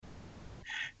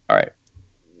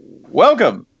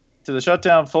Welcome to the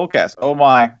Shutdown Fullcast. Oh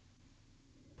my.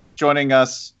 Joining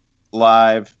us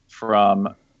live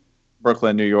from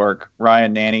Brooklyn, New York,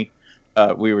 Ryan Nanny.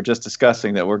 We were just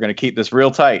discussing that we're going to keep this real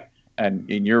tight. And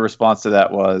your response to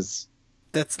that was?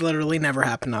 That's literally never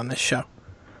happened on this show.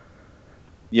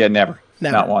 Yeah, never.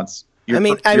 Not once. I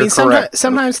mean,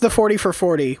 sometimes the 40 for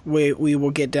 40 we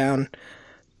will get down,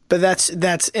 but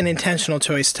that's an intentional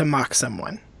choice to mock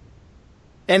someone.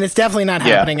 And it's definitely not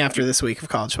happening after this week of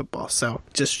college football, so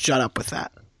just shut up with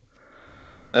that.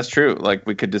 That's true. Like,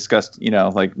 we could discuss,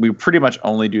 like, we pretty much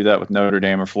only do that with Notre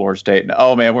Dame or Florida State. And,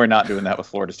 oh, man, we're not doing that with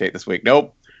Florida State this week.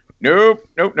 Nope.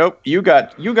 You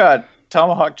got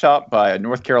tomahawk chopped by a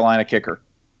North Carolina kicker.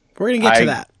 We're going to get to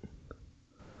that.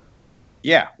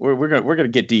 Yeah, we're gonna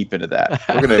get deep into that.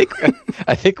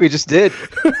 I think we just did.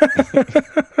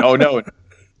 Oh, no.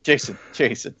 Jason,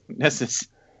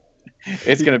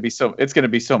 it's gonna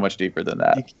be so much deeper than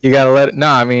that. You gotta let it. No,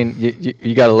 I mean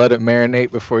you gotta let it marinate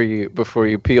before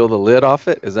you peel the lid off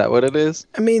it. Is that what it is?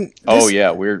 I mean,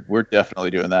 we're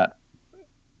definitely doing that.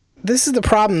 This is the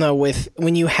problem though with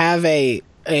when you have a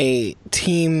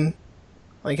team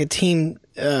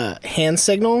hand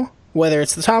signal, whether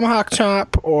it's the tomahawk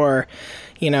chop or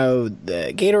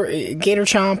the gator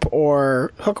chomp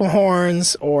or hook 'em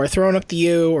horns or throwing up the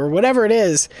U or whatever it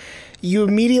is. You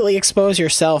immediately expose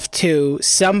yourself to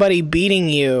somebody beating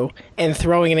you and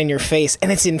throwing it in your face,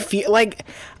 and it's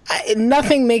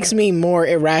nothing makes me more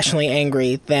irrationally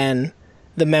angry than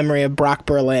the memory of Brock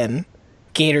Berlin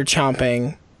gator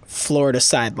chomping Florida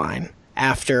sideline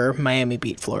after Miami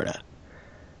beat Florida.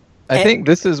 I think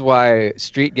this is why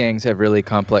street gangs have really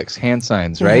complex hand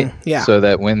signs, right? Mm-hmm, yeah. So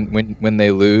that when they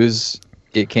lose,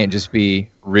 it can't just be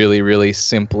really, really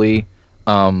simply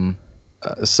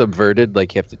subverted.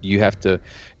 Like you have to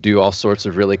do all sorts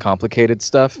of really complicated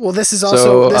stuff. Well, this is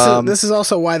also this is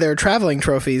also why there are traveling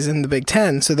trophies in the Big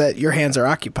Ten, so that your hands are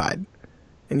occupied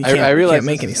and you can't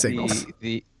make any signals.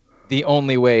 The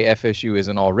only way FSU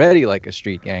isn't already like a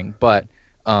street gang, but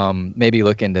maybe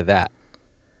look into that.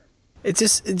 It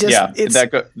just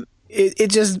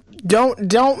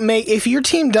don't make, if your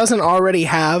team doesn't already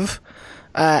have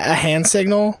a hand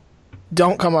signal,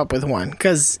 don't come up with one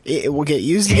because it will get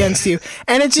used against you.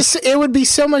 And it would be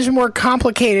so much more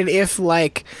complicated if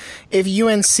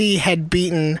UNC had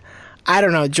beaten, I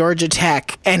don't know, Georgia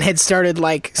Tech and had started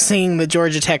like singing the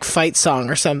Georgia Tech fight song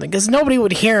or something, because nobody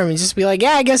would hear him and just be like,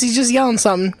 yeah, I guess he's just yelling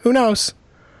something. Who knows?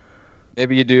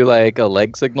 Maybe you do like a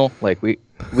leg signal, like we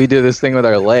do this thing with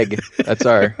our leg. That's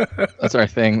our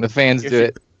thing. The fans do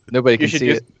it. Nobody can see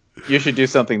it. You should do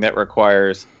something that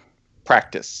requires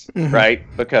practice, mm-hmm. right?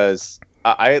 Because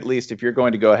I at least, if you're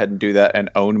going to go ahead and do that and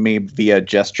own me via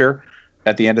gesture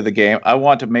at the end of the game, I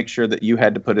want to make sure that you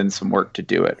had to put in some work to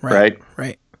do it, right?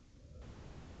 Right.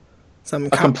 A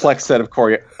complex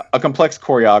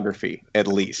choreography, at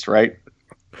least, right?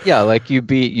 Yeah, like you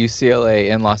beat UCLA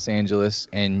in Los Angeles,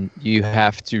 and you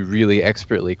have to really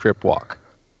expertly crip walk.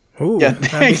 Ooh, yeah,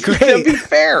 that'd be great. That'd be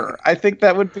fair. I think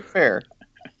that would be fair.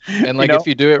 And if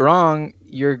you do it wrong,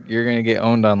 you're gonna get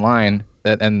owned online,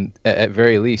 and at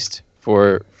very least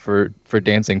for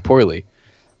dancing poorly.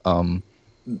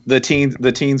 The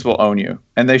teens will own you,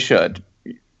 and they should.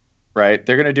 Right?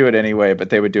 They're gonna do it anyway,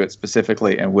 but they would do it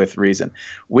specifically and with reason.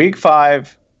 Week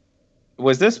 5,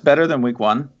 was this better than week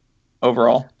 1?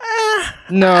 Overall,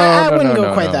 I wouldn't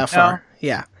go quite that far. No.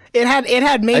 Yeah, it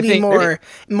had maybe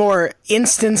more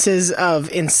instances of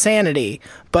insanity,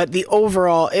 but the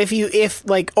overall, if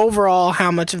overall, how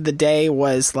much of the day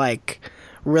was like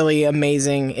really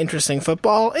amazing, interesting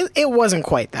football, it wasn't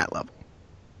quite that level.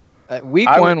 Week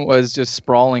 1 was just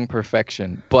sprawling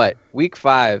perfection, but week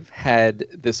 5 had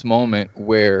this moment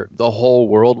where the whole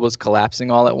world was collapsing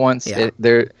all at once. Yeah.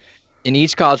 In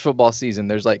each college football season,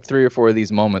 there's like 3 or 4 of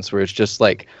these moments where it's just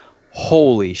like,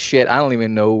 holy shit, I don't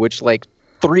even know which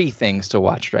 3 things to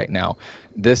watch right now.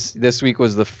 This week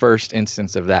was the first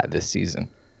instance of that this season.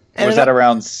 Was that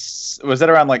around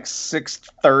like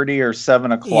 6:30 or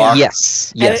 7 o'clock?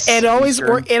 Yes. And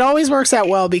it always works out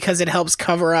well because it helps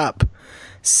cover up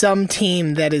some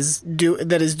team that is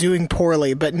doing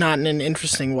poorly, but not in an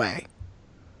interesting way.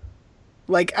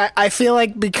 Like I feel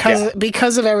like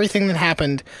because of everything that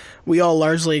happened, we all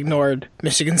largely ignored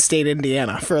Michigan State,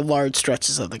 Indiana for large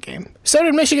stretches of the game. So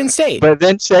did Michigan State. But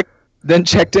then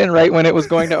checked in right when it was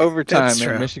going to overtime. That's true.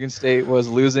 And Michigan State was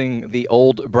losing the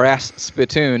old brass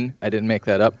spittoon. I didn't make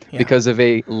that up. Yeah. Because of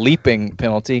a leaping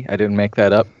penalty. I didn't make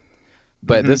that up.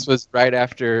 But this was right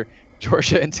after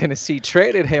Georgia and Tennessee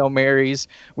traded Hail Marys,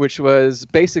 which was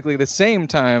basically the same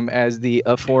time as the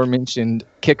aforementioned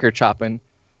kicker chopping.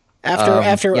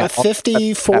 After a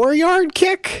 54-yard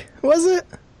kick, was it?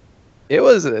 It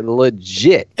was a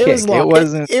legit kick. It was long. It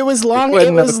wasn't. It was long.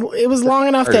 It was long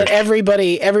enough that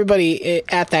everybody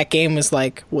at that game was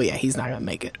like, "Well, yeah, he's not gonna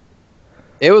make it."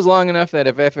 It was long enough that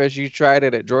if FSU tried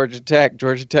it at Georgia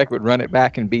Tech would run it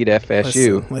back and beat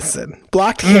FSU. Listen.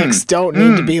 Blocked kicks don't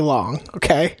need to be long.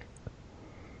 Okay.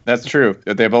 That's true.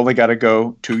 They've only got to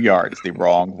go 2 yards the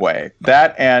wrong way.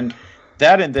 That and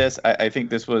this, I think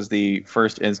this was the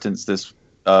first instance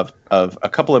of a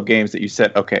couple of games that you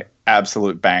said, okay,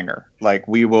 absolute banger. Like,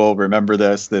 we will remember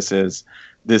this. This is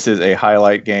a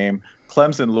highlight game.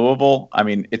 Clemson Louisville. I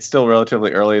mean, it's still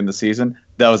relatively early in the season.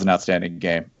 That was an outstanding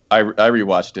game. I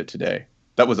rewatched it today.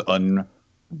 That was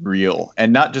unreal,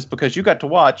 and not just because you got to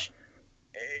watch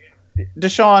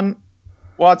Deshaun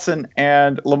Watson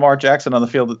and Lamar Jackson on the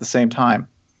field at the same time,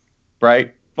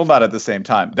 right? Well, not at the same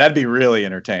time. That'd be really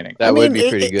entertaining. That would be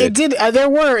pretty good. It did. There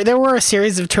were a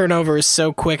series of turnovers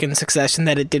so quick in succession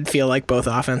that it did feel like both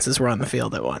offenses were on the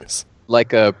field at once,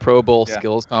 like a Pro Bowl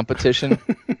skills competition,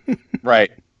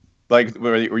 right? Like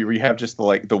where you have just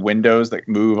the windows that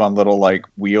move on little like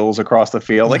wheels across the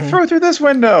field, like throw through this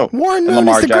window. Warren Moon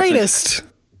is the greatest.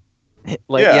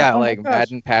 Like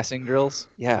Madden passing drills.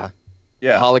 Yeah.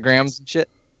 Holograms and shit.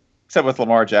 Except with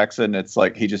Lamar Jackson, it's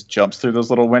like he just jumps through those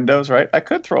little windows, right? I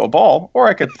could throw a ball, or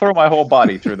I could throw my whole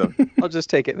body through them. I'll just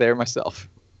take it there myself.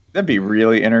 That'd be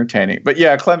really entertaining. But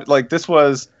yeah, Clemson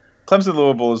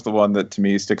Louisville is the one that to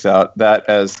me sticks out. That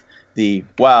as the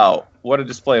wow, what a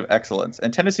display of excellence.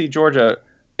 And Tennessee Georgia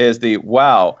is the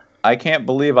wow, I can't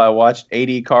believe I watched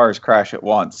 80 cars crash at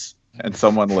once and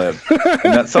someone lived.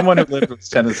 And that someone who lived was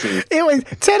Tennessee. It was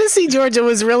Tennessee Georgia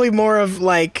was really more of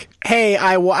like, hey,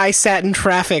 I sat in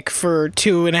traffic for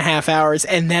 2.5 hours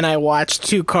and then I watched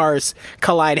 2 cars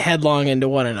collide headlong into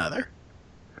one another.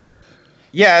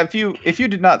 Yeah, if you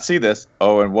did not see this,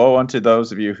 oh, and woe unto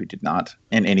those of you who did not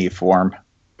in any form,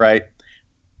 right?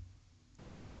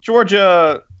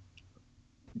 Georgia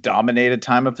dominated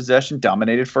time of possession,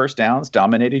 dominated first downs,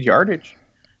 dominated yardage,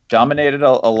 dominated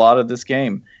a lot of this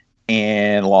game,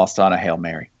 and lost on a Hail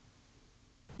Mary.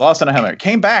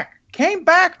 Came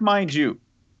back, mind you,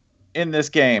 in this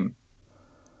game,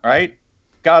 right?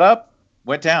 Got up,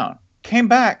 went down, came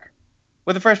back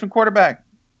with a freshman quarterback.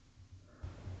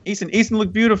 Easton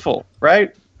looked beautiful,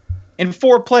 right? In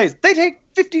 4 plays, they take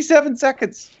 57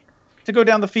 seconds to go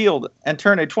down the field and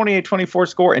turn a 28-24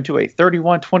 score into a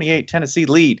 31-28 Tennessee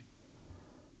lead.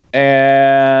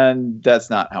 And that's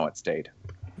not how it stayed.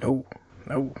 No.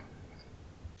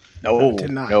 Did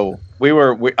not. No.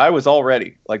 I was all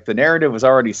ready. Like, the narrative was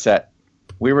already set.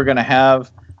 We were going to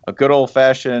have a good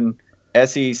old-fashioned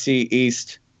SEC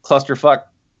East clusterfuck.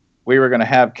 We were going to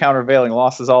have countervailing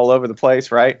losses all over the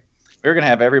place, right? We were going to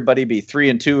have everybody be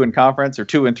 3-2 in conference or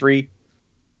 2-3.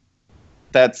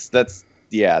 That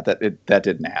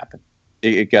didn't happen.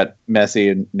 It got messy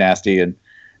and nasty, and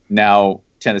now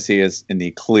Tennessee is in the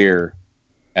clear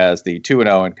as the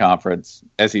 2-0 in conference,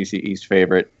 SEC East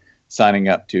favorite, signing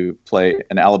up to play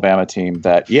an Alabama team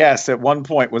that, yes, at one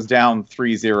point was down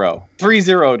 3-0.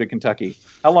 3-0 to Kentucky.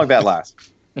 How long did that last?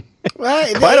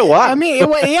 Well, quite a while. I mean,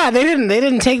 they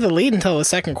didn't take the lead until the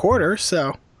second quarter,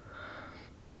 so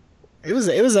it was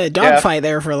a dogfight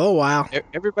there for a little while.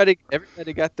 Everybody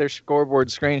got their scoreboard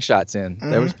screenshots in.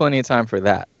 Mm-hmm. There was plenty of time for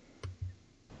that.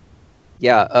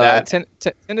 Yeah,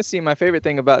 Tennessee, my favorite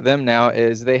thing about them now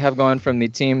is they have gone from the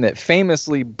team that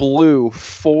famously blew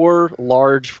 4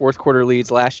 large fourth quarter leads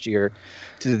last year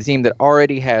to the team that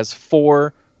already has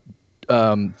 4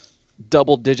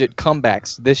 double-digit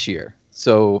comebacks this year.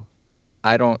 So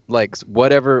I don't like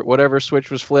whatever switch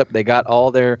was flipped. They got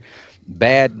all their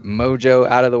bad mojo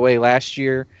out of the way last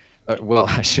year. Well,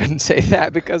 I shouldn't say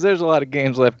that because there's a lot of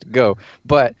games left to go.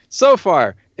 But so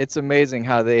far, it's amazing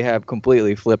how they have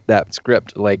completely flipped that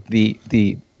script. Like the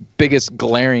biggest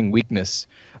glaring weakness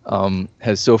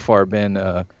has so far been,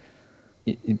 a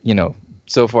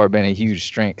huge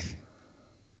strength.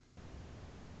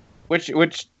 Which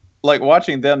like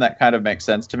watching them, that kind of makes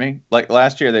sense to me. Like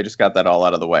last year, they just got that all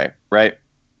out of the way, right?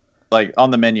 Like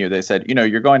on the menu, they said,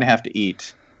 you're going to have to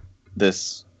eat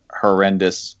this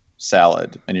horrendous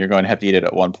salad, and you're going to have to eat it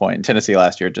at one point. And Tennessee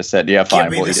last year just said, yeah,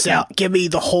 fine, we'll eat it now. Give me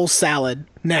the whole salad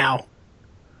now.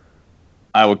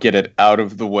 I will get it out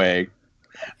of the way.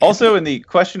 Also, in the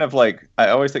question of like, I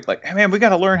always think like, hey man, we got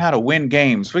to learn how to win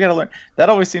games. We got to learn. That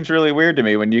always seems really weird to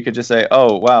me when you could just say,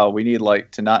 oh wow, we need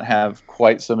like to not have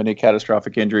quite so many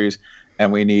catastrophic injuries,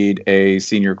 and we need a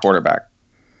senior quarterback,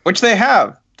 which they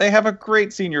have. They have a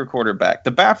great senior quarterback. The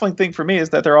baffling thing for me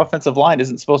is that their offensive line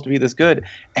isn't supposed to be this good,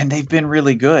 and they've been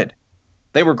really good.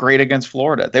 They were great against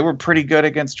Florida. They were pretty good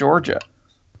against Georgia.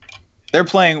 They're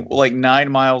playing like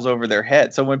 9 miles over their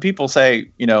head. So when people say,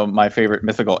 my favorite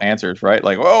mythical answers, right?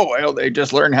 Like, oh, well, they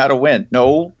just learned how to win.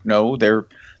 No, their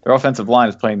offensive line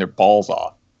is playing their balls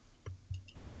off.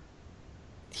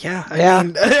 Yeah, I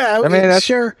mean, that's,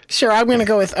 sure. I'm gonna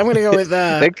go with.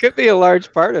 That could be a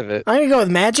large part of it. I'm gonna go with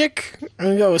magic. I'm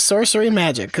gonna go with sorcery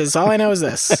magic because all I know is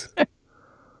this.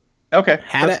 Okay,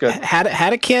 that's good.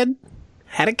 Had a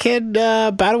kid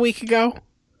about a week ago.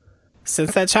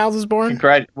 Since that child was born.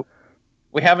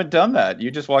 We haven't done that.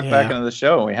 You just walked back into the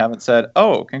show and we haven't said,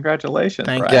 "Oh, congratulations!"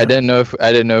 Yeah, I didn't know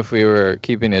if we were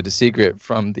keeping it a secret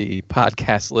from the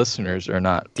podcast listeners or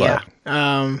not. But.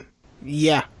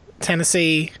 Yeah.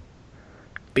 Tennessee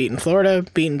beating Florida,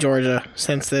 beating Georgia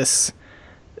since this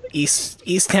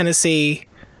East Tennessee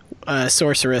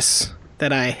sorceress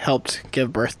that I helped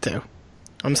give birth to.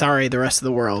 I'm sorry, the rest of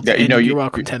the world. Yeah, you're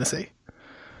welcome, Tennessee.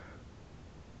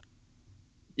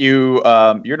 You're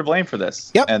to blame for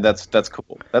this. Yep. And that's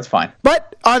cool. That's fine.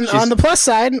 But on the plus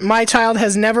side, my child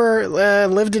has never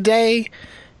lived a day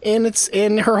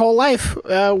in her whole life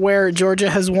where Georgia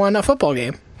has won a football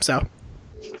game. So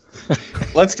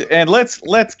let's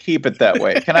keep it that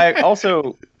way. Can I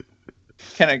also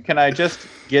can I just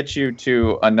get you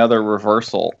to another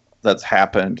reversal that's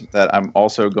happened that I'm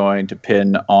also going to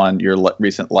pin on your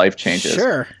recent life changes?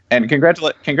 Sure. And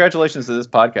congratulations to this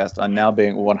podcast on now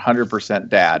being 100%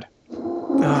 dad.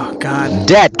 Oh God.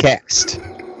 Dadcast.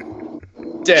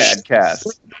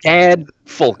 Dad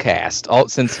Fullcast.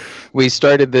 Since we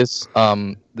started this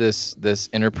this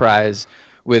enterprise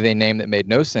with a name that made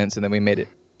no sense, and then we made it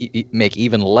make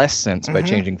even less sense by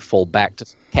changing full back to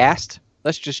cast.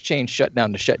 Let's just change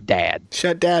Shutdown to Shut Dad.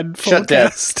 Shut Dad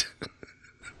Fullcast.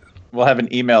 We'll have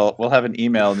an email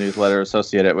newsletter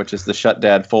associated, which is the Shut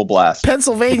Dad Full Blast.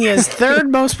 Pennsylvania's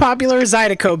third most popular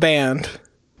Zydeco band.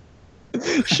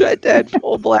 Shut Dad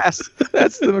Full Blast.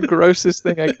 That's the grossest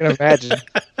thing I can imagine.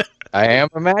 I am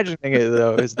imagining it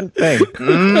though. Is the thing.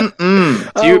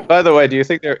 By the way, do you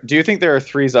think there are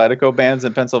 3 Zydeco bands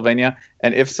in Pennsylvania?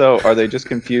 And if so, are they just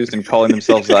confused and calling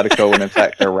themselves Zydeco when in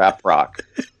fact they're rap rock?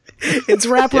 It's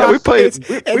rap rock.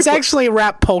 It's actually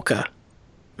rap polka.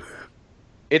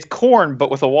 It's corn, but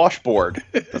with a washboard.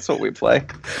 That's what we play.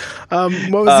 What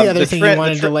was the other thing you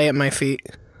wanted to lay at my feet?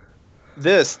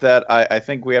 That I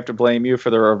think we have to blame you for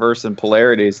the reverse in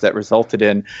polarities that resulted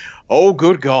in, oh,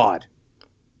 good God,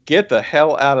 get the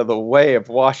hell out of the way of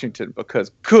Washington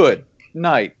because good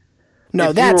night.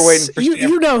 No, that's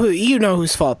you know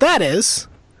whose fault that is.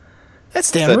 That's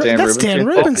Dan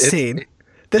Rubenstein.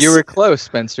 You were close,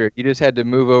 Spencer. You just had to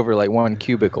move over like one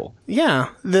cubicle. Yeah,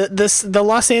 the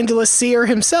Los Angeles seer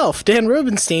himself, Dan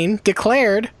Rubenstein,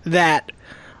 declared that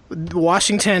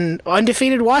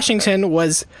undefeated Washington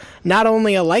was not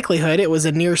only a likelihood, it was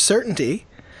a near certainty.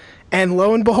 And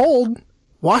lo and behold,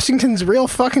 Washington's real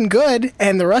fucking good,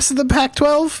 and the rest of the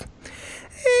Pac-12,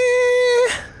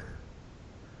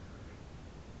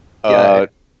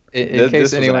 In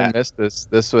case anyone missed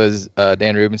this was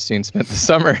Dan Rubenstein spent the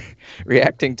summer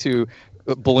reacting to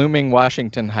blooming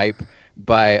Washington hype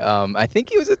by I think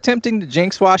he was attempting to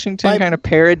jinx Washington, kind of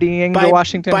parodying the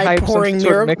Washington hype, pouring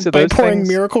mix of those things.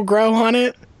 Miracle Grow on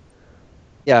it.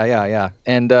 Yeah.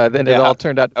 And then it all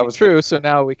turned out to be true, so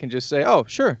now we can just say, oh,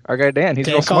 sure, our guy Dan, he's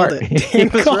real smart. He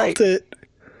was right. It.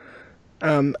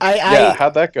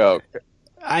 How'd that go?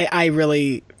 I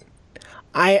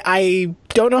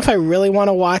don't know if I really want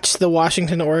to watch the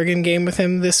Washington-Oregon game with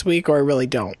him this week, or I really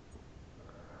don't.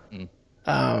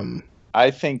 I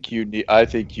think you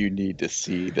need to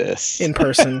see this in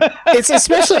person. It's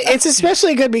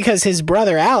especially good because his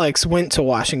brother Alex went to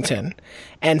Washington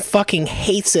and fucking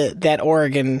hates it that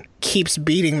Oregon keeps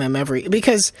beating them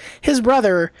because his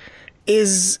brother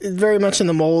is very much in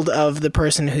the mold of the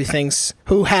person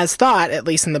who has thought, at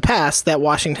least in the past, that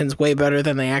Washington's way better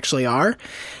than they actually are.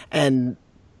 And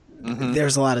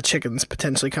there's a lot of chickens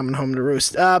potentially coming home to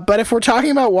roost. But if we're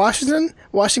talking about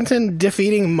Washington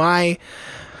defeating my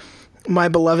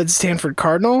beloved Stanford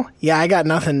Cardinal, I got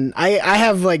nothing. I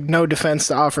have like no defense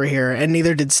to offer here, and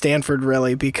neither did Stanford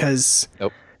really, because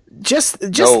just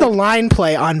the line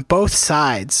play on both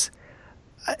sides,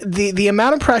 the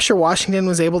amount of pressure Washington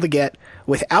was able to get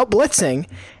without blitzing,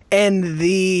 and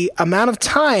the amount of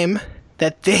time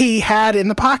that they had in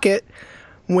the pocket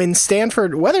when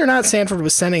Stanford, whether or not Stanford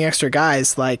was sending extra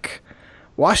guys, like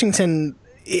Washington,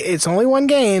 it's only one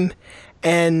game,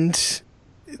 and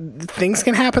things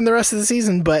can happen the rest of the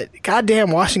season, but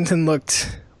goddamn, Washington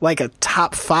looked like a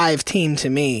top 5 team to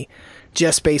me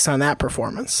just based on that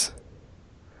performance.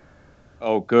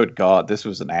 Oh, good God. This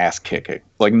was an ass kicking.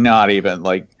 Like, not even.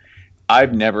 Like,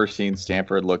 I've never seen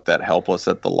Stanford look that helpless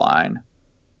at the line.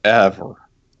 Ever.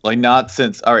 Like not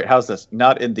since. All right, how's this?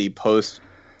 Not in the post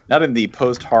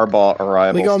Harbaugh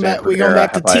arrival. We going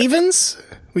back to Tevens?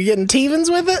 We getting Tevens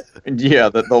with it? Yeah,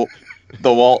 the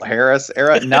Walt Harris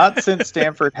era. Not since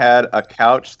Stanford had a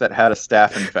couch that had a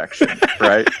staph infection,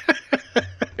 right?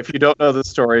 If you don't know the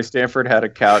story, Stanford had a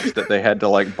couch that they had to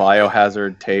like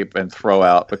biohazard tape and throw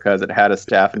out because it had a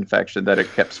staph infection that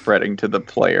it kept spreading to the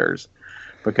players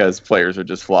because players would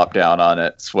just flop down on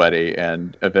it, sweaty,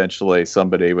 and eventually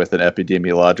somebody with an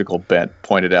epidemiological bent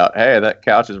pointed out, hey, that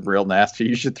couch is real nasty,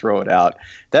 you should throw it out.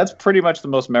 That's pretty much the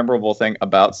most memorable thing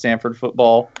about Stanford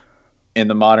football in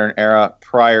the modern era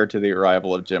prior to the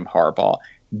arrival of Jim Harbaugh.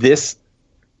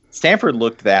 Stanford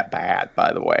looked that bad,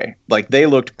 by the way. Like, they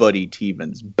looked Buddy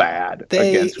Tevens bad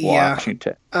against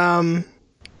Washington.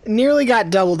 Nearly got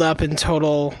doubled up in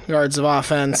total yards of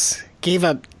offense. Gave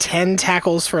up 10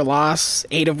 tackles for loss,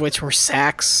 8 of which were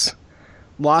sacks.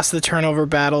 Lost the turnover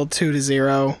battle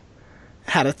 2-0.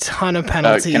 Had a ton of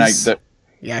penalties.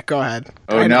 Yeah, go ahead.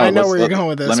 I know where you're going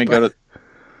with this. Let me go to...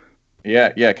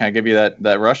 Yeah. Can I give you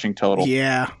that rushing total?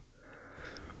 Yeah.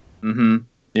 Mm-hmm.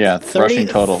 Yeah, 30, rushing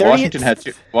total.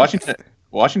 30,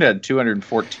 Washington had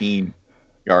 214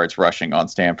 yards rushing on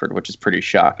Stanford, which is pretty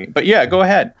shocking. But yeah, go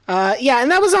ahead.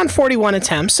 And that was on 41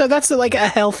 attempts, so that's like a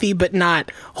healthy but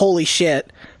not holy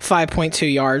shit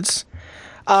 5.2 yards.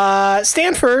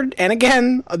 Stanford, and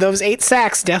again, those 8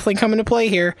 sacks definitely come into play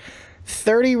here.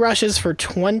 30 rushes for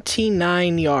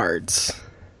 29 yards.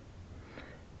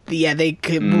 Yeah, they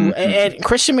could. And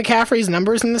Christian McCaffrey's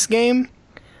numbers in this game,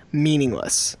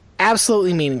 meaningless.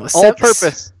 Absolutely meaningless. All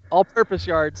purpose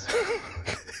yards.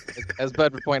 As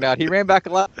Bud would point out, he ran back a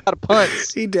lot of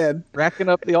punts. He did, racking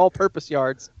up the all-purpose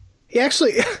yards. He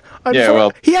actually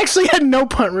had no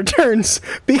punt returns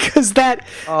because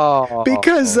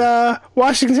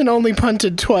Washington only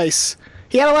punted twice.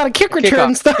 He had a lot of kick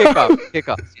returns though.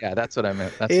 Kickoffs. Yeah, that's what I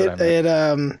meant.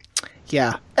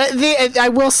 I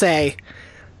will say,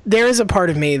 there is a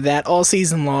part of me that all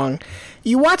season long,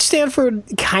 you watch Stanford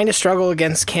kind of struggle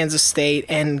against Kansas State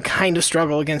and kind of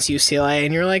struggle against UCLA,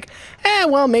 and you're like,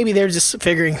 well, maybe they're just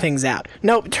figuring things out.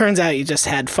 Nope, turns out you just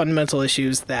had fundamental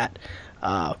issues that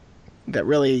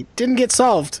really didn't get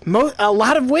solved. A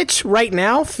lot of which, right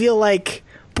now, feel like,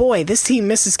 boy, this team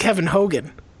misses Kevin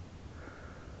Hogan.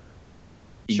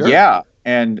 Sure. Yeah,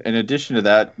 and in addition to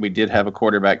that, we did have a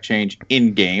quarterback change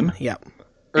in-game. Yep.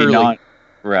 Early.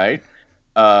 Right.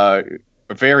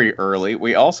 Very early.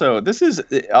 This is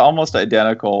almost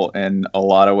identical in a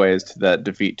lot of ways to that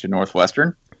defeat to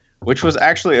Northwestern, which was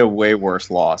actually a way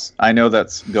worse loss. I know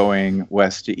that's going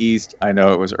west to east. I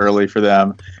know it was early for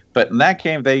them. But in that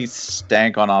game, they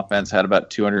stank on offense, had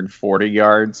about 240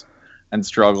 yards, and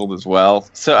struggled as well.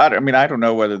 So, I don't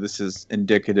know whether this is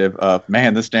indicative of,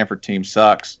 man, this Stanford team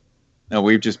sucks. No,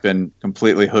 we've just been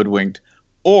completely hoodwinked.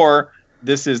 Or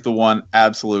this is the one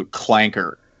absolute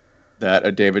clanker that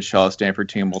a David Shaw Stanford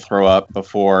team will throw up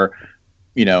before,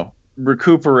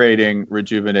 recuperating,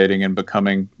 rejuvenating, and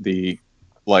becoming the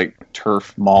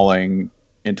turf mauling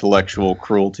intellectual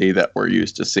cruelty that we're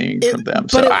used to seeing from them.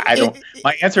 So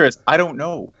my answer is I don't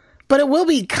know. But it will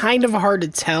be kind of hard to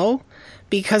tell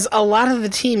because a lot of the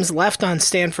teams left on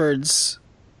Stanford's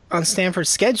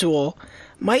schedule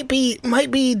might be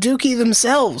Dookie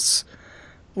themselves.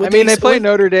 They play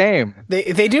Notre Dame.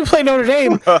 They do play Notre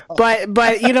Dame,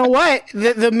 but you know what?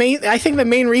 I think the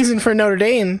main reason for Notre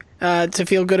Dame to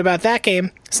feel good about that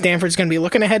game, Stanford's going to be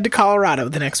looking ahead to Colorado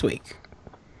the next week.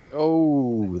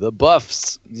 Oh, the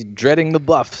Buffs! Dreading the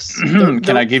Buffs.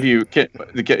 Can I give you?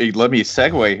 Let me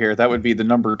segue here. That would be the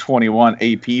number 21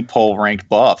 AP poll ranked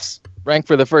Buffs. Ranked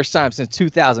for the first time since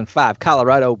 2005.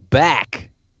 Colorado back.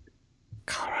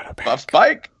 Buffs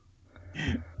bike.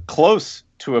 Close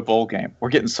to a bowl game. We're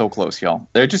getting so close, y'all.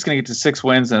 They're just going to get to 6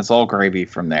 wins, and it's all gravy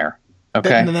from there.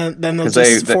 Okay? Then they'll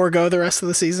just forego the rest of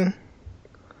the season?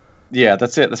 Yeah,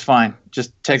 that's it. That's fine.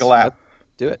 Just take a lap.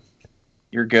 Do it.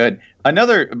 You're good.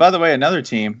 Another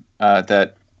team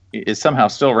that is somehow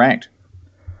still ranked.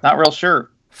 Not real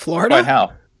sure. Florida? Quite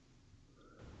how.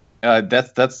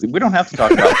 That's we don't have to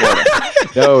talk about Florida.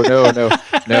 No.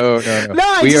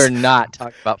 We are not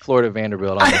talking about Florida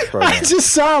Vanderbilt on this program. I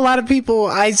just saw a lot of people.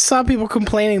 I saw people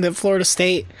complaining that Florida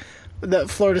State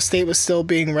was still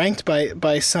being ranked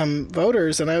by some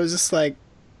voters, and I was just like,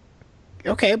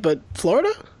 okay, but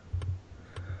Florida?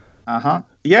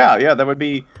 Yeah, that would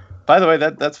be. By the way,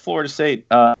 that's Florida State.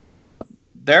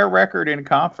 Their record in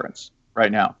conference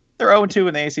right now, they're 0-2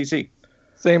 in the ACC.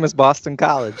 Same as Boston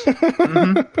College.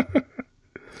 Mm-hmm.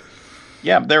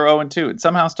 Yeah, they're 0-2 and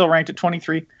somehow still ranked at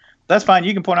 23. That's fine.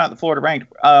 You can point out the Florida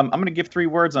ranked. I'm going to give 3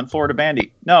 words on Florida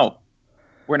Bandy. No,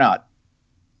 we're not.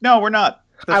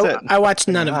 That's it. I watched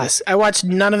none of this. I watched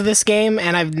none of this game,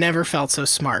 and I've never felt so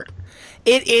smart.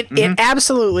 It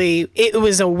absolutely, it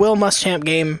was a Will Muschamp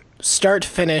game, start to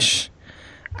finish.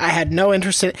 I had no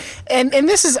interest in it. And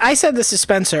this is, I said this to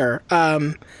Spencer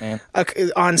on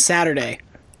Saturday.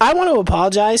 I want to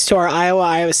apologize to our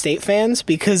Iowa State fans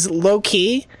because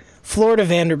low-key, Florida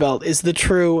Vanderbilt is the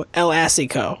true El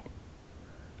Asico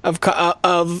of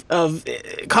college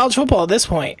football at this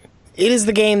point. It is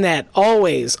the game that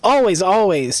always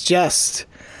just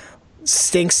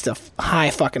stinks to high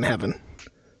fucking heaven.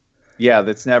 Yeah,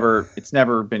 it's never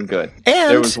been good.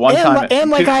 And there was one time,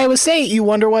 like Iowa State, you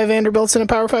wonder why Vanderbilt's in a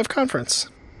Power 5 conference.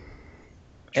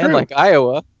 And True. like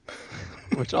Iowa,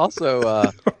 which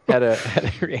also had a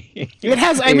it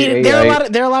has. I mean, there are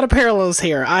a lot of parallels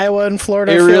here. Iowa and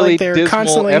Florida. A feel really like they're dismal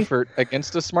constantly effort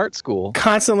against a smart school,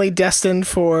 constantly destined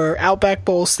for Outback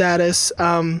Bowl status.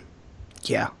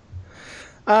 Yeah.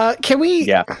 Can we?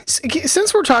 Yeah.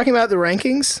 Since we're talking about the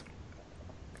rankings,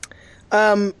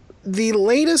 the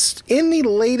latest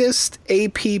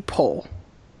AP poll.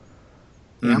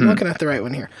 Yeah, I'm looking at the right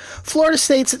one here. Florida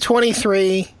State's at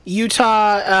 23.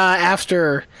 Utah,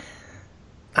 after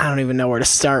I don't even know where to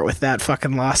start with that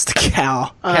fucking loss to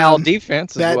Cal. Cal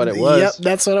defense is what it was. Yep,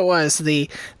 that's what it was. The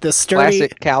sturdy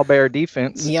classic Cal Bear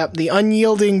defense. Yep, the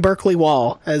unyielding Berkeley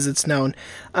wall, as it's known.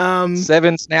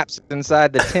 7 snaps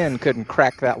inside the 10 couldn't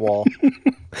crack that wall.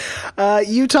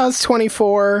 Utah's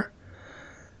 24.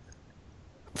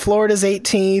 Florida's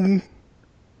 18.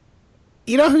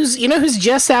 You know who's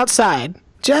just outside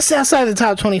the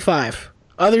top 25.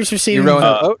 Others receiving You rowing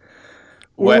a boat?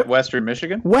 Western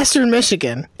Michigan. Western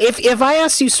Michigan. If I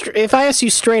asked you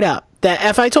straight up that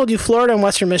if I told you Florida and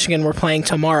Western Michigan were playing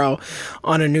tomorrow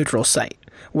on a neutral site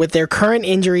with their current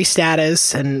injury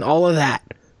status and all of that,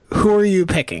 who are you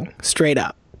picking straight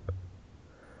up?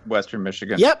 Western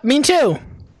Michigan. Yep, me too.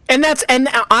 And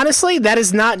honestly, that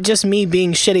is not just me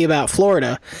being shitty about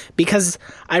Florida, because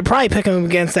I'd probably pick them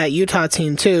against that Utah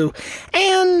team too.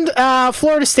 And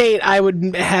Florida State, I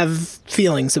would have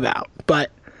feelings about, but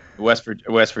West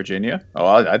Virginia. Oh,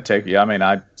 I'd take. Yeah, I mean,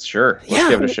 sure. Let's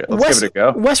give it a shot. Let's give it a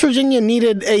go. West Virginia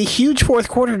needed a huge fourth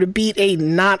quarter to beat a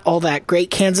not all that great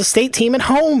Kansas State team at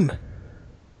home.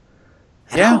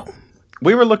 Yeah,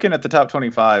 we were looking at the top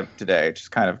 25 today,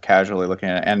 just kind of casually looking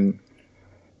at it, and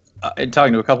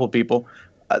talking to a couple of people.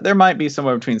 There might be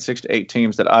somewhere between 6 to 8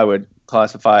 teams that I would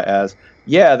classify as,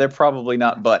 yeah, they're probably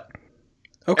not, but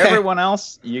okay. Everyone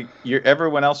else, you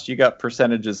got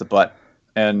percentages of butt,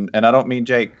 and I don't mean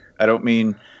Jake. I don't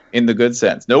mean in the good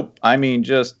sense. Nope. I mean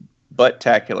just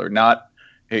butt-tacular. Not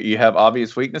you have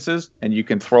obvious weaknesses, and you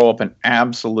can throw up an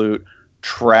absolute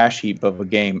trash heap of a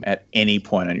game at any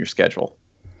point on your schedule.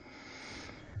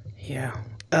 Yeah.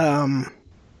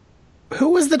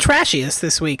 Who was the trashiest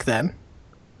this week then?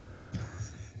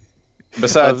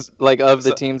 Besides,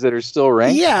 the teams that are still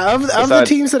ranked. Yeah, of the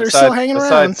teams that are still hanging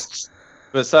around.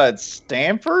 Besides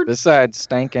Stanford. Besides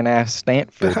stinking ass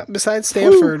Stanford. Besides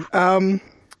Stanford.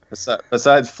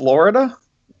 Besides Florida,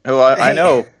 who I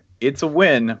know it's a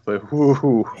win, but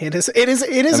whoo. It is a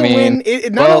win.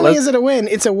 Not only is it a win,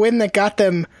 it's a win that got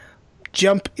them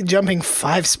jumping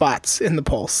 5 spots in the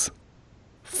polls.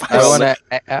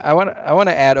 I want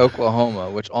to add Oklahoma,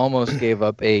 which almost gave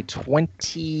up a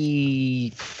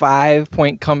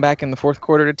 25-point comeback in the fourth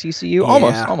quarter to TCU.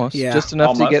 Almost. Yeah. Just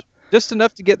enough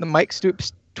to get the Mike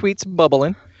Stoops tweets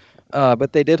bubbling.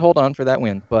 But they did hold on for that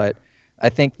win. But I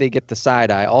think they get the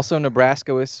side eye. Also,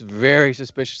 Nebraska was very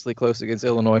suspiciously close against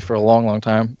Illinois for a long, long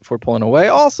time before pulling away.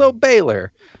 Also,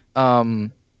 Baylor,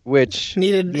 which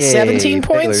needed 17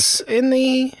 points in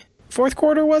the fourth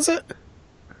quarter. Was it?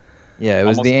 Yeah, it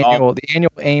was the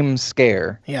annual AIM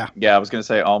scare. Yeah, I was gonna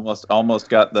say almost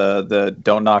got the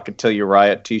 "Don't Knock It Till You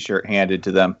Riot" T-shirt handed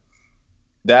to them.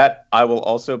 That I will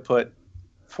also put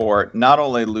for not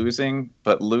only losing,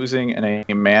 but losing in a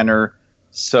manner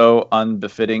so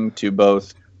unbefitting to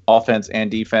both offense and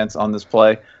defense on this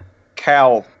play.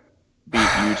 Cal beat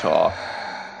Utah,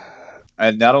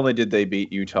 and not only did they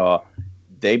beat Utah,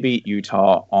 they beat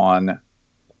Utah on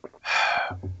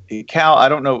Cal. I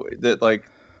don't know that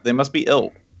they must be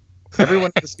ill. Everyone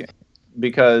in this game,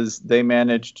 because they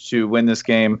managed to win this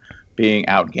game being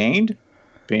outgained,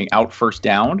 being out first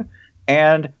downed,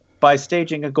 and by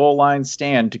staging a goal line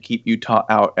stand to keep Utah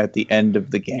out at the end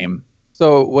of the game.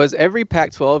 So was every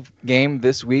Pac-12 game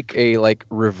this week a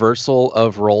reversal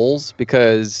of roles?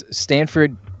 Because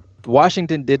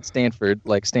Washington did Stanford,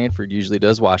 like Stanford usually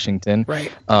does Washington.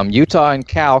 Right. Utah and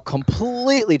Cal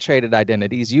completely traded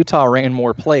identities. Utah ran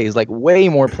more plays, way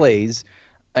more plays,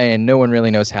 and no one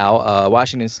really knows how.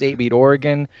 Washington State beat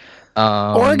Oregon.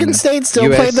 Oregon State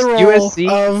still played the role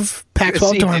of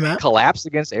Pac-12 doormat. Collapsed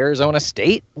against Arizona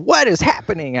State. What is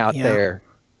happening out there?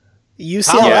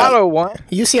 Colorado won.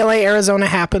 UCLA, Arizona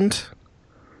happened.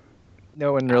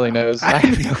 No one really knows. I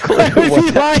have no clue. I would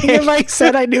be lying if I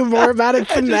said I knew more about it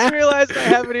than that. I just realized I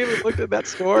haven't even looked at that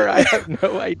score. I have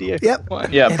no idea. Yep.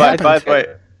 Yeah. By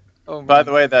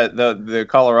the way, that the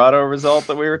Colorado result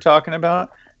that we were talking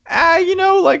about.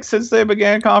 Since they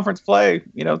began conference play,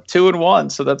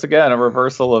 2-1. So that's again a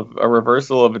reversal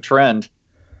of a trend,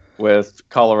 with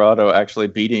Colorado actually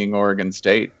beating Oregon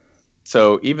State.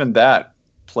 So even that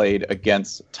played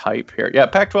against type here. Yeah,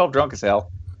 Pac-12 drunk as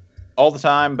hell all the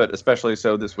time, but especially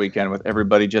so this weekend with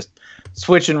everybody just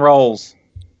switching roles.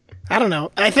 I don't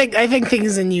know. I think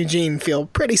things in Eugene feel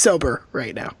pretty sober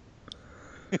right now.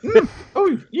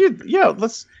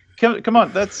 Let's come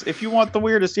on. That's, if you want the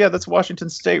weirdest, that's Washington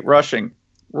State running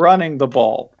the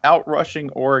ball, out rushing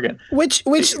Oregon.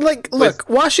 Look,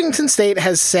 Washington State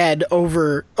has said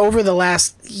over the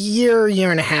last year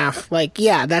and a half,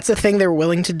 that's a thing they're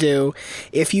willing to do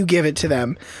if you give it to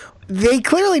them. They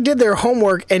clearly did their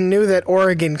homework and knew that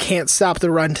Oregon can't stop the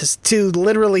run to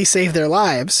literally save their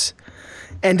lives,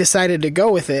 and decided to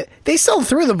go with it. They still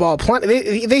threw the ball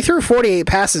plenty. They threw 48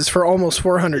 passes for almost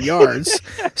 400 yards.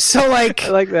 So I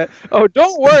like that. Oh,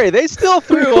 don't worry. They still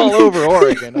threw all over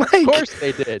Oregon. Of course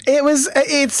they did. It was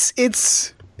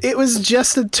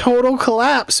just a total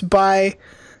collapse by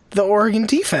the Oregon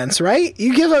defense, right?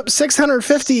 You give up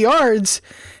 650 yards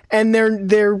and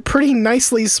they're pretty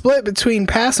nicely split between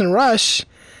pass and rush.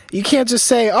 You can't just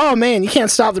say, "Oh man, you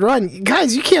can't stop the run."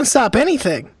 Guys, you can't stop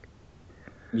anything.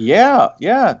 Yeah,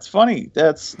 it's funny.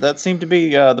 That seemed to be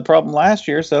the problem last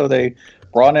year. So they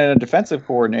brought in a defensive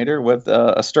coordinator with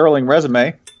a sterling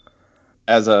resume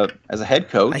as a head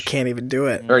coach. I can't even do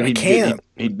it. I can't.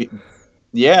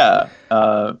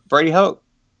 Brady Hoke.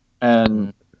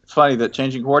 And it's funny that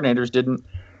changing coordinators didn't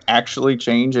actually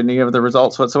change any of the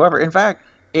results whatsoever. In fact,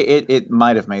 it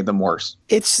might have made them worse.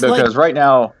 It's because right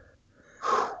now.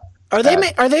 Are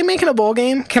they making a bowl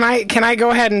game? Can I go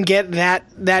ahead and get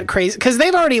that crazy? Because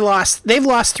they've already lost. They've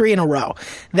lost 3 in a row.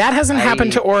 That hasn't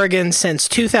happened to Oregon since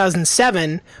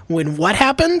 2007. When what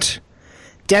happened?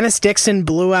 Dennis Dixon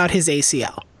blew out his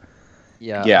ACL.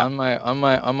 Yeah. On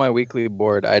my weekly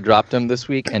board, I dropped him this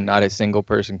week, and not a single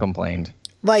person complained.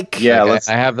 I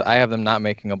have them not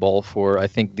making a bowl for, I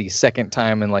think, the second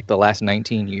time in the last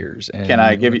 19 years. And can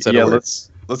I give you? Yeah, let's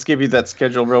give you that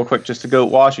schedule real quick just to go.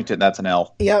 Washington, that's an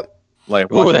L. Yep.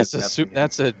 That's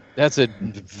a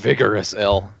vigorous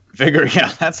L.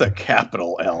 That's a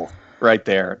capital L right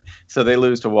there. So they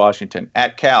lose to Washington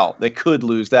at Cal. They could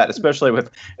lose that, especially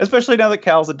now that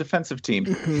Cal's a defensive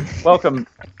team. Welcome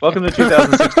to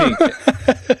 2016.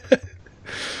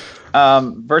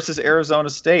 Versus Arizona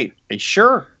State.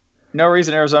 Sure, no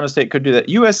reason Arizona State could do that.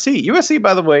 USC,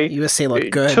 by the way, USC looked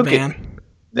good, man.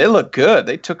 They look good.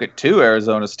 They took it to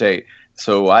Arizona State.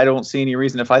 So I don't see any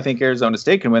reason, if I think Arizona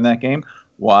State can win that game,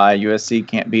 why USC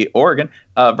can't beat Oregon.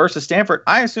 Versus Stanford,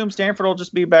 I assume Stanford will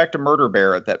just be back to murder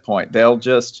bear at that point. They'll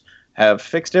just have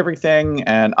fixed everything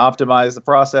and optimized the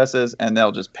processes, and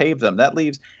they'll just pave them. That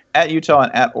leaves at Utah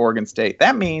and at Oregon State.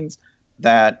 That means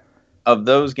that of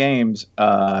those games,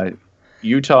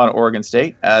 Utah and Oregon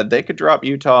State, they could drop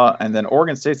Utah, and then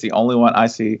Oregon State's the only one I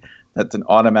see that's an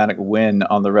automatic win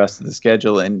on the rest of the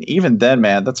schedule. And even then,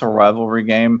 man, that's a rivalry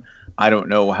game. I don't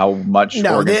know how much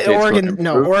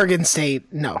Oregon State.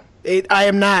 No, I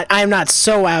am not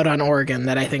so out on Oregon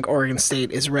that I think Oregon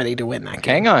State is ready to win that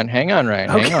game. Hang on, Ryan.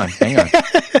 Okay. Hang on.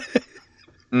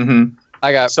 Mm-hmm.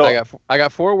 I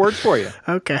got 4 words for you.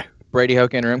 Okay. Brady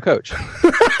Hoke, interim coach.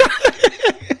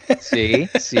 See.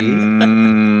 This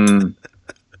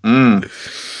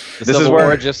is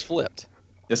where it just flipped.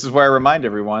 This is where I remind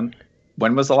everyone: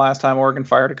 when was the last time Oregon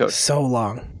fired a coach? So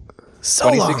long.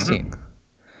 2016.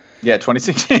 Yeah,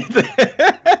 2016.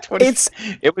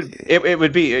 It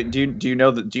would be. Do you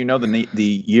know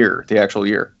the year, the actual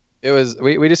year? It was.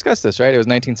 We discussed this, right? It was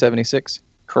 1976.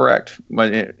 Correct.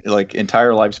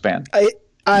 Entire lifespan.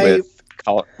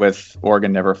 With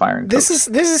Oregon never firing. This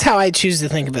is how I choose to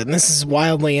think of it, and this is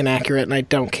wildly inaccurate, and I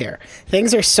don't care.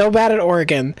 Things are so bad at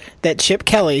Oregon that Chip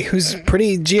Kelly, who's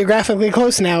pretty geographically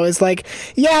close now, is like,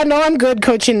 yeah, no, I'm good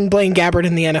coaching Blaine Gabbert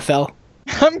in the NFL.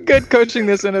 I'm good coaching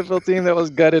this NFL team that was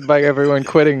gutted by everyone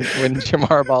quitting when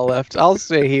Jamar Ball left. I'll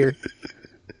stay here.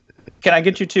 Can I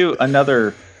get you to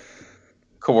another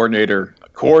coordinator?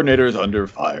 Coordinators under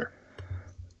fire.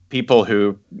 People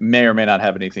who may or may not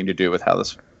have anything to do with how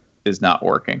this is not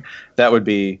working. That would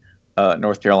be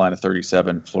North Carolina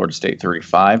 37, Florida State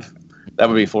 35. That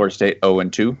would be Florida State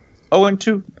 0-2.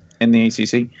 0-2 in the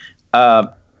ACC.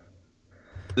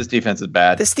 This defense is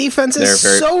bad. This defense is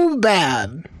so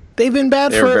bad. They've been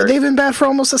bad for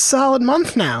almost a solid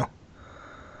month now.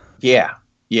 Yeah.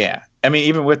 I mean,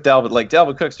 even with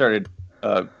Dalvin Cook started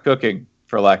cooking,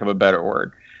 for lack of a better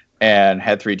word, and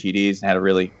had 3 TDs and had a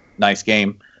really nice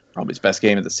game, probably his best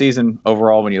game of the season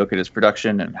overall when you look at his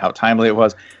production and how timely it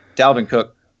was. Dalvin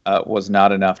Cook was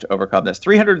not enough to overcome this.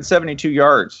 372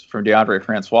 yards from DeAndre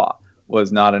Francois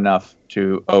was not enough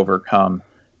to overcome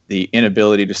the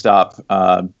inability to stop.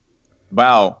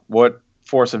 Wow, what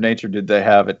force of nature did they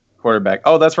have at quarterback?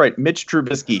 Oh, that's right, Mitch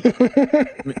Trubisky.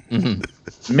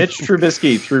 Mitch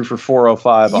Trubisky threw for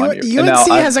 405 on you. UNC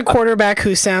has a quarterback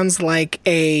who sounds like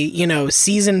a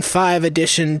season 5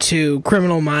 addition to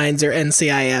Criminal Minds or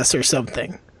NCIS or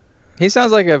something. He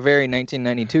sounds like a very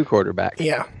 1992 quarterback.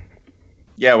 Yeah.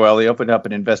 Yeah, well, he opened up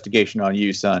an investigation on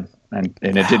you, son, and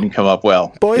it didn't come up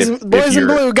well. Boys in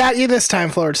blue got you this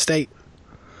time, Florida State.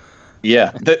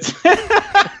 Yeah.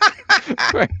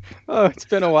 Oh, it's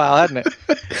been a while, hasn't it?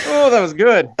 Oh, that was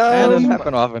good. That doesn't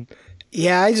happen often.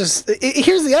 Yeah, here's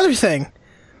the other thing.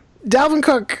 Dalvin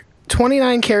Cook,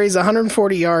 29 carries,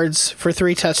 140 yards for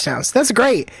 3 touchdowns. That's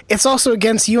great. It's also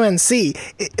against UNC.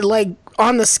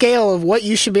 On the scale of what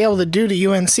you should be able to do to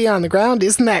UNC on the ground,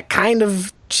 isn't that kind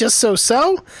of just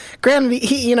so? Granted,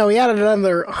 he added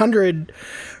another 100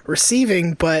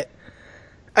 receiving, but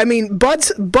I mean,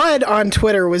 Bud on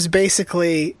Twitter was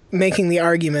basically making the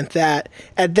argument that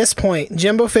at this point,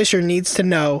 Jimbo Fisher needs to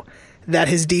know that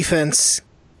his defense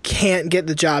can't get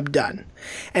the job done.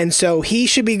 And so he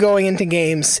should be going into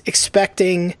games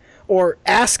expecting or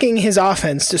asking his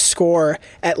offense to score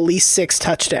at least 6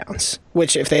 touchdowns,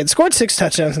 which if they had scored 6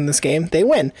 touchdowns in this game, they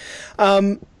win.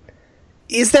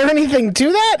 Is there anything to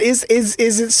that? Is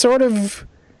it sort of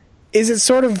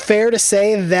fair to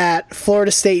say that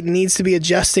Florida State needs to be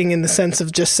adjusting in the sense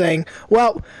of just saying,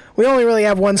 well, we only really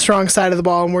have one strong side of the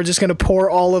ball and we're just going to pour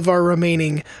all of our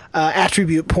remaining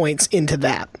attribute points into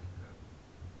that?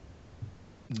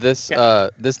 This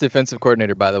defensive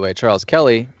coordinator, by the way, Charles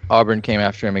Kelly, Auburn came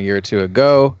after him a year or 2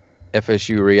 ago.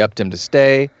 FSU re-upped him to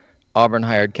stay. Auburn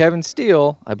hired Kevin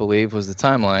Steele, I believe was the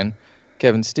timeline.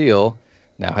 Kevin Steele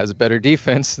now has a better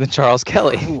defense than Charles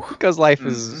Kelly because life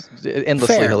is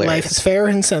endlessly hilarious. Life is fair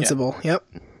and sensible. Yeah. Yep.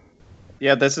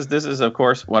 Yeah, this is of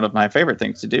course one of my favorite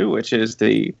things to do, which is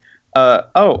the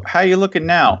how you looking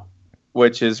now,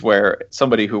 which is where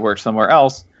somebody who works somewhere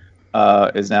else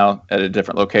is now at a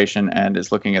different location and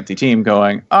is looking at the team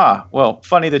going, well,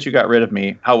 funny that you got rid of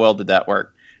me. How well did that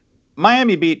work?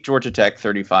 Miami beat Georgia Tech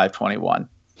 35-21.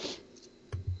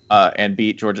 And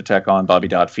beat Georgia Tech on Bobby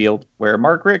Dodd Field, where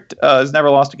Mark Richt has never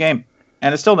lost a game,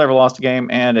 and has still never lost a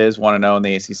game, and is 1-0 in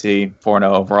the ACC, 4-0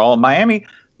 overall. Miami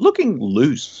looking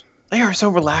loose. They are so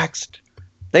relaxed.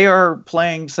 They are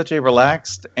playing such a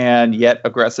relaxed and yet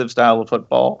aggressive style of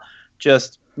football.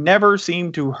 Just never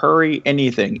seem to hurry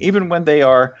anything, even when they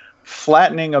are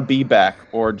flattening a B-back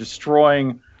or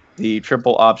destroying the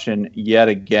triple option yet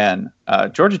again.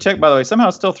 Georgia Tech, by the way, somehow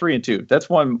still 3-2. That's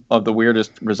one of the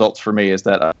weirdest results for me, is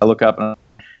that I look up and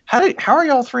how are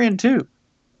y'all 3-2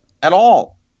 at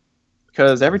all?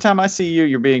 Because every time I see you,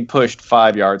 you're being pushed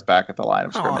 5 yards back at the line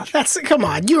of scrimmage. Come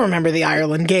on, you remember the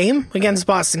Ireland game against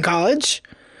Boston College?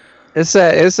 It's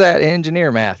that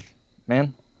engineer math,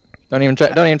 man. Don't even try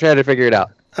to figure it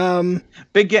out.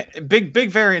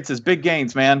 Big variances, big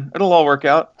gains, man. It'll all work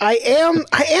out. I am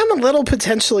a little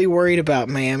potentially worried about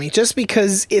Miami just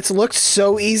because it's looked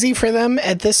so easy for them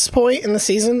at this point in the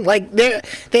season. Like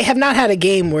they have not had a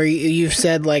game where you've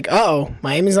said like, "Oh,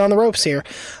 Miami's on the ropes here."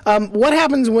 What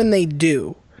happens when they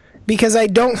do? Because I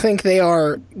don't think they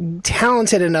are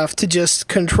talented enough to just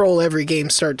control every game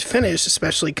start to finish,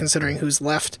 especially considering who's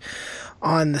left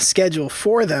on the schedule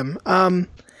for them.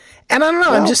 And I don't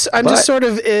know. I'm just sort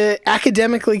of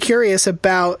academically curious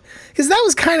about, because that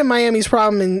was kind of Miami's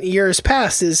problem in years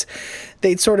past, is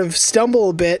they'd sort of stumble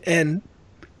a bit and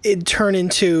it'd turn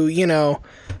into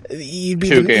you'd be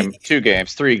 2 games,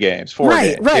 3 games, 4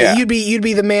 games. Right. Yeah. You'd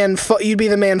be the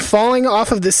man falling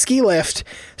off of the ski lift,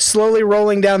 slowly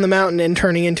rolling down the mountain and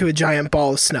turning into a giant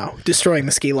ball of snow, destroying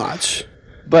the ski lodge.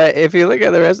 But if you look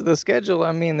at the rest of the schedule,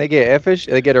 I mean, they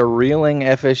get a reeling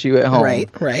FSU at home,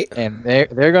 right, and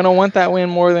they're going to want that win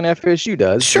more than FSU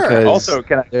does. Sure. Also,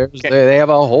 they have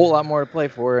a whole lot more to play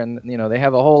for, and they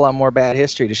have a whole lot more bad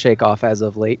history to shake off as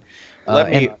of late.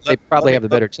 They probably have the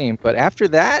better team, but after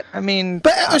that, I mean,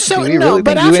 do we really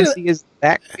think UNC is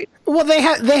that great? Well, they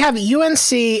have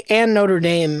UNC and Notre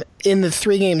Dame in the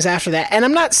 3 games after that, and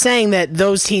I'm not saying that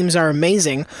those teams are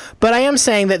amazing, but I am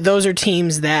saying that those are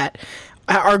teams that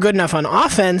are good enough on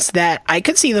offense that I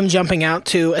could see them jumping out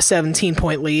to a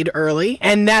 17-point lead early.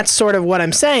 And that's sort of what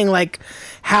I'm saying. Like,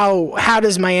 how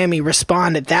does Miami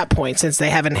respond at that point, since they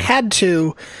haven't had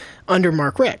to under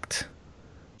Mark Richt?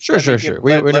 Sure.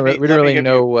 We don't really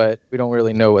know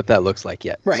what that looks like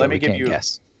yet. Right. So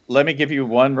guess. Let me give you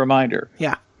one reminder.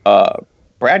 Yeah.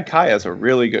 Brad Kaya is a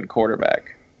really good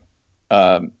quarterback.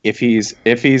 If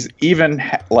he's even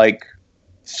like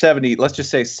 70, let's just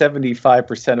say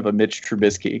 75% of a Mitch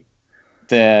Trubisky,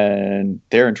 then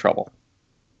they're in trouble.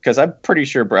 Because I'm pretty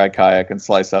sure Brad Kaya can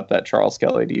slice up that Charles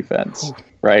Kelly defense,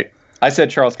 right? I said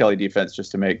Charles Kelly defense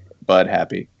just to make Bud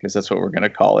happy, because that's what we're going to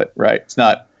call it, right? It's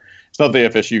not the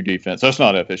FSU defense. That's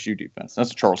not FSU defense. That's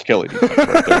the Charles Kelly defense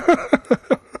right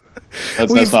there.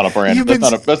 That's not a brand.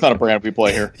 That's not a brand we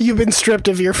play here. You've been stripped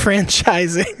of your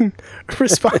franchising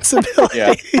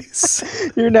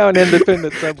responsibilities. You're now an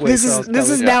independent Subway. This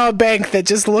is now a bank that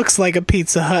just looks like a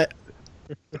Pizza Hut.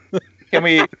 Can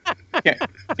we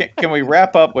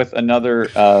wrap up with another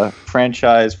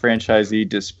franchisee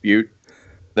dispute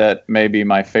that may be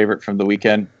my favorite from the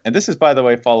weekend? And this is, by the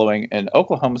way, following an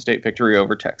Oklahoma State victory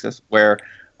over Texas, where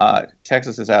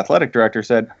Texas's athletic director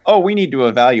said, "Oh, we need to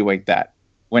evaluate that."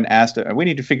 When asked, we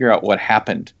need to figure out what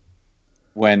happened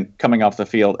when coming off the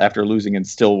field after losing in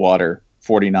Stillwater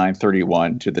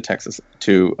 49-31 to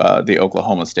the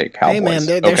Oklahoma State Cowboys. Hey man,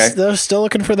 they're still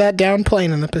looking for that down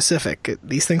plane in the Pacific.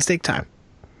 These things take time.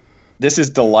 This is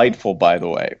delightful, by the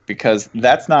way, because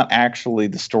that's not actually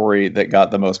the story that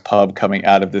got the most pub coming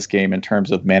out of this game in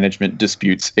terms of management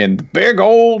disputes in the big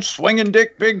old swinging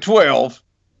dick Big 12.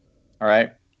 All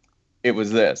right. It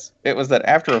was this. It was that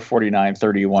after a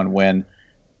 49-31 win,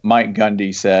 Mike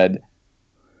Gundy said,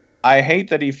 "I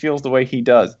hate that he feels the way he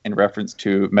does," in reference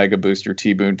to Mega Booster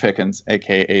T. Boone Pickens,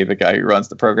 a.k.a. the guy who runs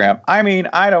the program. "I mean,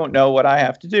 I don't know what I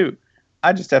have to do.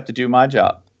 I just have to do my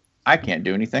job. I can't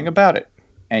do anything about it.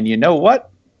 And you know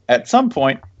what? At some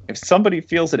point, if somebody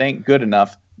feels it ain't good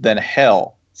enough, then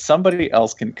hell, somebody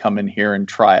else can come in here and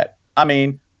try it. I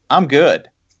mean, I'm good."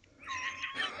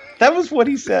 That was what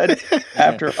he said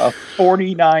after a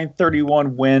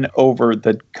 49-31 win over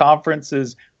the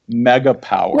conference's mega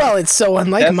power. Well, it's so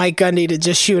unlike Mike Gundy to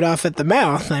just shoot off at the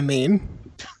mouth. I mean,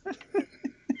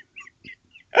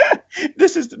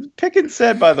 this is Pickens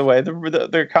said, by the way,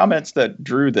 the comments that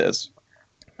drew this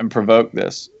and provoked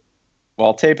this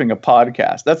while taping a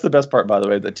podcast. That's the best part, by the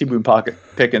way, that T. Boone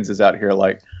Pickens is out here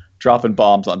like dropping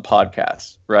bombs on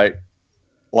podcasts, right?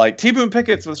 Like T. Boone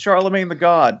Pickens with Charlemagne the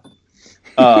God.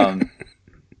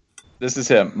 This is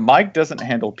him. "Mike doesn't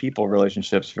handle people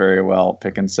relationships very well,"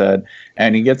 Pickens said,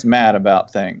 "and he gets mad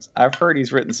about things. I've heard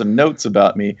he's written some notes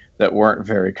about me that weren't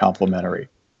very complimentary."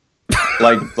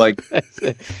 like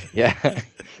Yeah.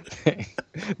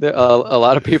 A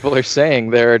lot of people are saying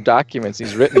there are documents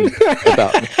he's written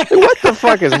about me. What the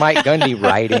fuck is Mike Gundy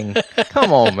writing?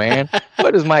 Come on, man.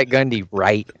 What does Mike Gundy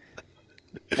write?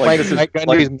 Mike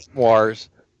Gundy's memoirs.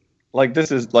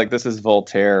 This is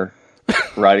Voltaire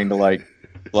writing to like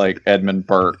Edmund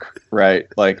Burke, right?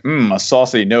 Like, a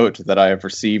saucy note that I have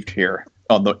received here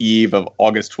on the eve of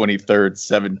August 23rd,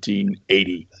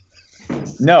 1780.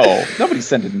 No, nobody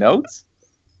sent notes.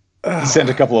 He sent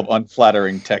a couple of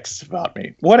unflattering texts about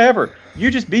me. Whatever.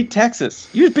 You just beat Texas.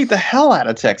 You just beat the hell out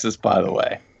of Texas, by the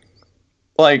way.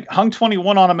 Like, hung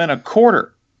 21 on them in a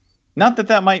quarter. Not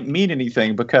that might mean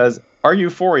anything, because our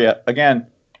euphoria, again,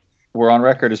 we're on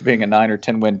record as being a 9 or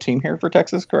 10 win team here for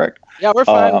Texas, correct? Yeah, we're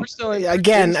fine. We're still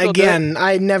again.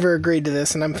 I never agreed to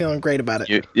this, and I'm feeling great about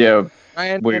it. Yeah,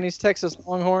 Ryan and these Texas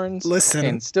Longhorns, listen,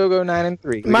 and still go 9-3.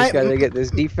 We just got to get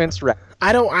this defense right.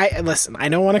 I don't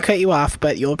want to cut you off,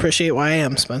 but you'll appreciate why I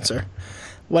am, Spencer.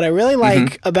 What I really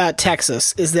like about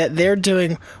Texas is that they're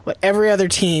doing what every other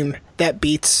team that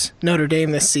beats Notre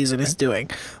Dame this season is doing,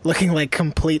 looking like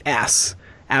complete ass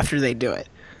after they do it.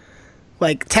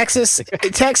 Like, Texas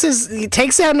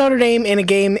takes out Notre Dame in a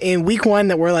game in week 1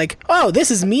 that we're like, oh,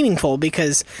 this is meaningful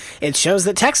because it shows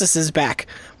that Texas is back.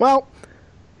 Well,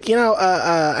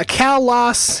 a Cal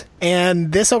loss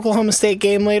and this Oklahoma State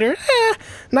game later,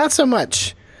 not so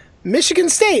much. Michigan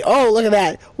State, oh, look at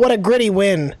that. What a gritty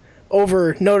win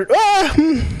over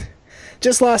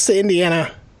just lost to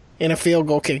Indiana in a field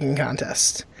goal kicking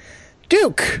contest.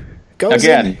 Duke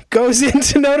goes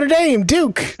into Notre Dame.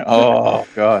 Duke. Oh,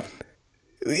 God.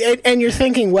 And you're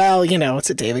thinking, well, it's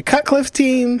a David Cutcliffe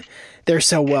team. They're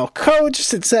so well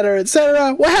coached, et cetera, et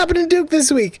cetera. What happened to Duke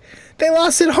this week? They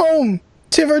lost at home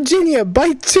to Virginia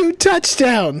by 2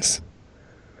 touchdowns.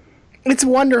 It's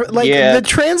wonderful. The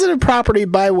transitive property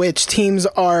by which teams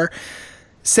are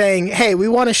saying, hey, we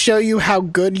want to show you how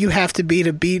good you have to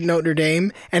beat Notre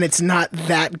Dame, and it's not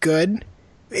that good,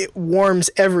 it warms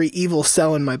every evil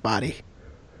cell in my body.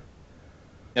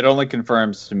 It only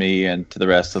confirms to me and to the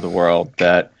rest of the world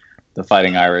that the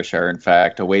Fighting Irish are, in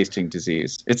fact, a wasting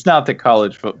disease. It's not that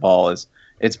college football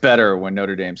it's better when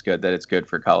Notre Dame's good, that it's good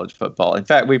for college football. In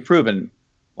fact, we've proven,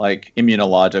 like,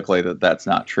 immunologically that that's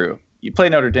not true. You play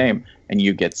Notre Dame and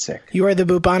you get sick. You are the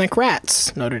bubonic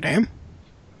rats, Notre Dame.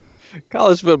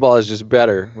 College football is just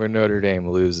better when Notre Dame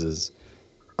loses.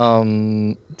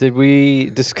 Did we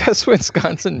discuss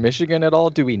Wisconsin, Michigan at all?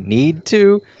 Do we need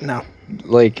to? No.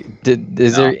 Like,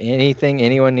 is there anything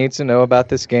anyone needs to know about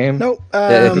this game? Nope.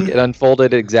 I think it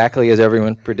unfolded exactly as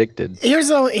everyone predicted. Here's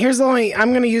the only.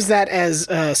 I'm going to use that as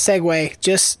a segue.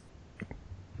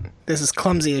 This is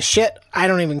clumsy as shit. I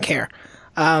don't even care.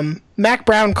 Mack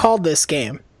Brown called this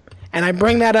game. And I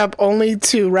bring that up only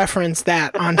to reference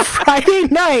that on Friday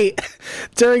night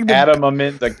during the Adam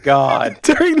Amin, the god.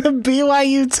 During the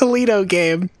BYU Toledo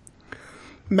game,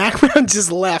 Mack Brown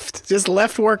just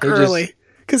left work early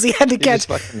because he had to catch.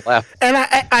 Just fucking left.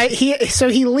 And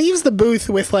he leaves the booth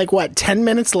with 10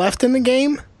 minutes left in the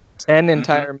game. 10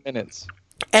 entire minutes.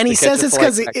 And he says it's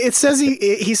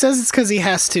because he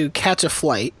has to catch a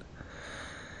flight.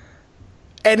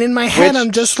 And in my head, I'm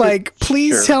just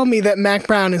please tell me that Mack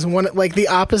Brown is the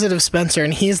opposite of Spencer,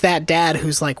 and he's that dad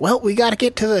who's like, well, we really got to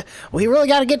get to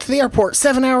the airport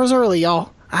 7 hours early,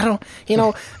 y'all. I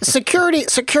don't,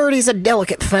 security's a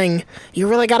delicate thing. You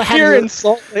really got to have Here in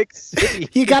Salt Lake City.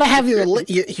 You got to have your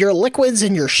liquids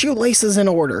and your shoelaces in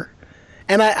order.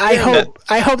 And I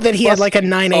hope that he had a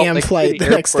 9 a.m. flight the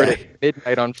next day. At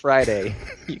midnight on Friday.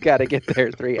 You got to get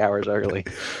there 3 hours early.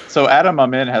 So Adam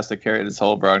Amin has to carry this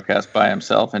whole broadcast by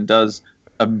himself and does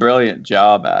a brilliant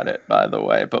job at it, by the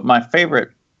way. But my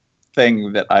favorite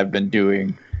thing that I've been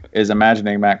doing is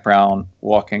imagining Mack Brown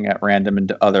walking at random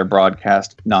into other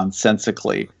broadcasts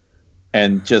nonsensically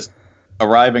and just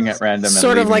arriving at random.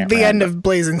 Sort of like the end of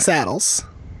Blazing Saddles.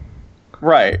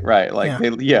 Right.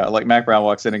 Like Mack Brown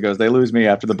walks in and goes, "They lose me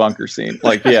after the bunker scene."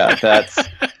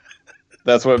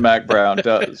 That's what Mack Brown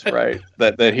does, right?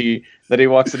 That he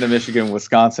walks into Michigan,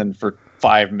 Wisconsin for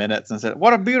 5 minutes and said,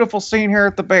 "What a beautiful scene here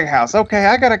at the Big House. Okay,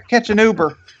 I gotta catch an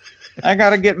Uber. I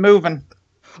gotta get moving."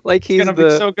 Like he's gonna be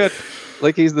so good.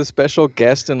 Like he's the special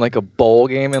guest in a bowl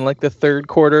game in the third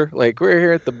quarter. Like, we're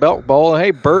here at the Belt Bowl. Hey,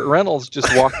 Burt Reynolds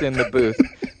just walked in the booth.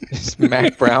 It's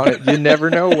Mack Brown. You never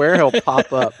know where he'll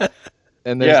pop up.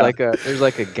 And there's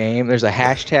a game. There's a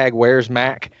hashtag Where's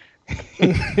Mack.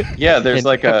 Yeah, there's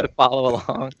to follow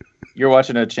along. You're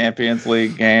watching a Champions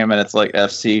League game and it's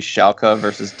FC Schalke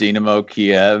versus Dynamo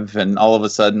Kiev, and all of a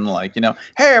sudden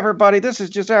hey everybody, this is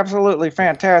just absolutely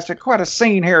fantastic. Quite a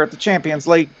scene here at the Champions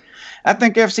League. I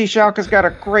think FC Schalke's got a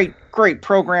great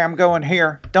program going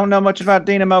here. Don't know much about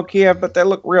Dynamo Kiev, but they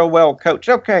look real well coached.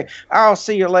 Okay, I'll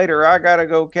see you later. I gotta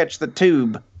go catch the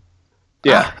tube.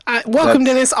 Yeah. Welcome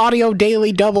to this audio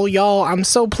daily double, y'all. I'm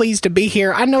so pleased to be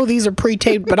here. I know these are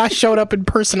pre-taped, but I showed up in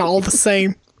person all the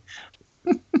same.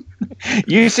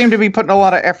 You seem to be putting a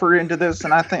lot of effort into this,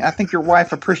 and I think your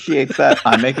wife appreciates that.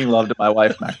 I'm making love to my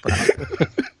wife, Mack Brown.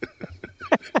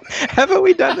 Haven't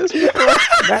we done this before?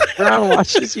 Mack Brown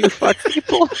watches you fuck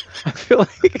people. I feel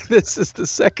like this is the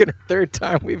second or third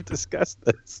time we've discussed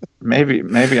this.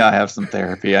 Maybe I have some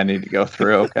therapy I need to go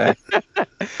through. Okay,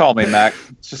 call me, Mac.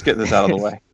 Let's just get this out of the way.